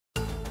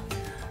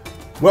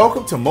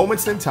Welcome to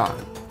Moments in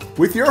Time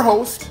with your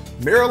host,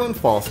 Marilyn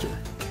Foster,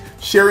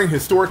 sharing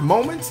historic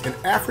moments in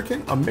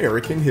African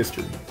American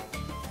history.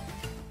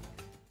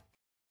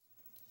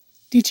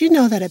 Did you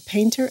know that a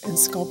painter and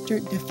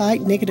sculptor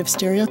defied negative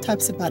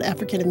stereotypes about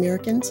African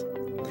Americans?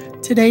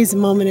 Today's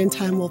Moment in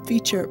Time will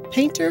feature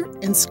painter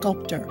and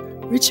sculptor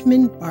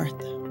Richmond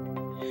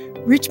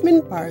Barthe.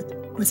 Richmond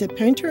Barthe was a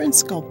painter and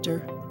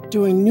sculptor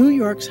during New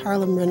York's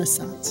Harlem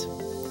Renaissance.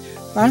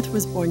 Barthe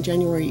was born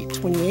January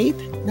 28,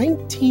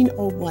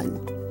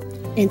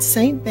 1901, in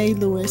St. Bay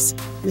Louis,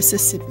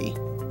 Mississippi.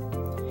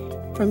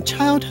 From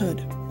childhood,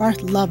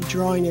 Barthe loved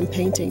drawing and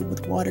painting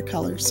with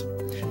watercolors.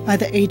 By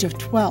the age of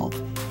 12,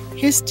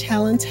 his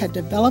talents had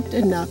developed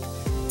enough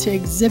to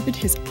exhibit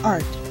his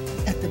art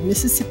at the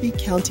Mississippi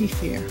County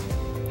Fair.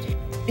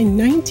 In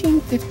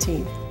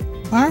 1915,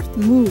 Barthe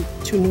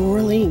moved to New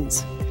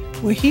Orleans,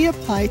 where he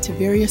applied to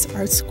various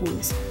art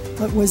schools,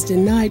 but was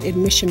denied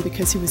admission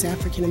because he was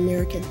African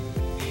American.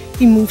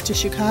 He moved to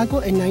Chicago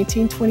in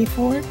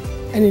 1924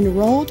 and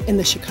enrolled in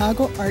the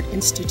Chicago Art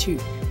Institute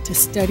to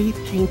study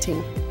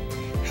painting.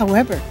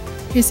 However,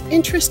 his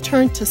interest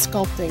turned to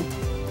sculpting.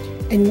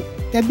 In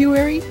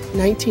February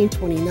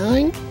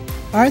 1929,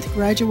 Barthe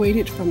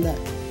graduated from the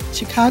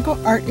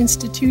Chicago Art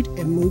Institute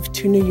and moved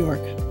to New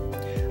York.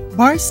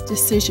 Barthe's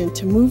decision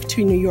to move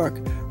to New York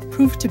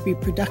proved to be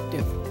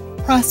productive,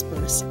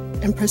 prosperous,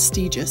 and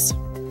prestigious.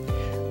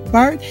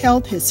 Barthe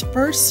held his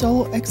first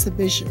solo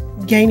exhibition,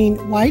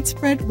 gaining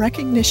widespread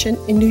recognition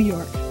in New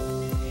York.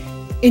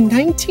 In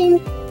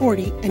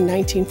 1940 and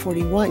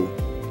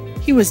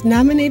 1941, he was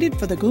nominated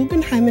for the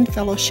Guggenheim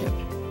Fellowship,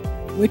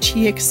 which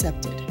he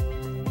accepted.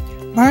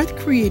 Barthe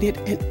created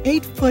an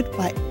 8-foot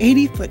by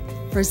 80-foot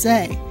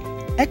frieze,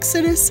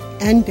 Exodus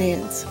and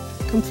Dance,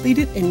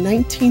 completed in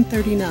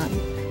 1939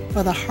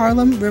 for the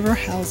Harlem River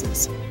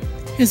Houses.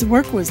 His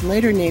work was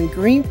later named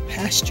Green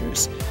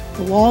Pastures,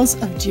 the Walls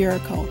of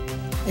Jericho,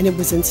 and it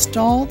was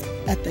installed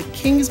at the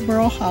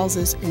Kingsborough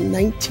Houses in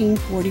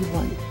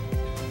 1941.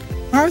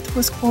 Barthe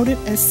was quoted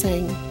as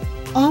saying,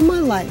 "All my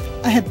life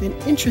I have been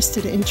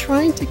interested in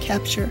trying to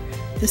capture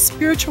the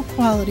spiritual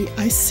quality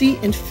I see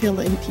and feel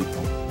in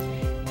people.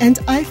 And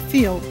I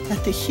feel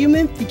that the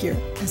human figure,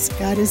 as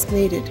God has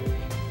made it,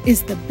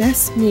 is the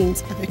best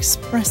means of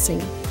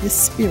expressing this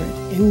spirit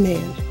in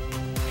man."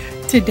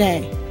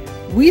 Today,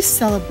 we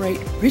celebrate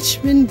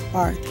Richmond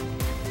Barthe,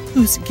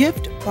 whose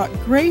gift brought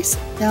grace,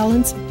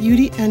 balance,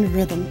 beauty, and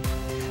rhythm,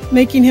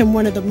 making him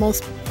one of the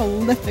most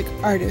prolific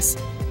artists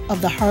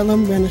of the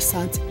Harlem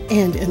Renaissance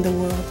and in the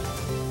world.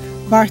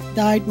 Barthe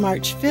died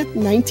March 5,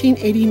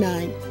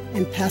 1989,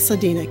 in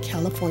Pasadena,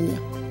 California.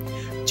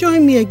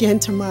 Join me again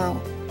tomorrow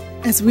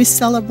as we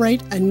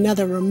celebrate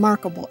another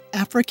remarkable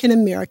African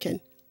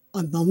American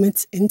on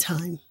Moments in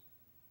Time.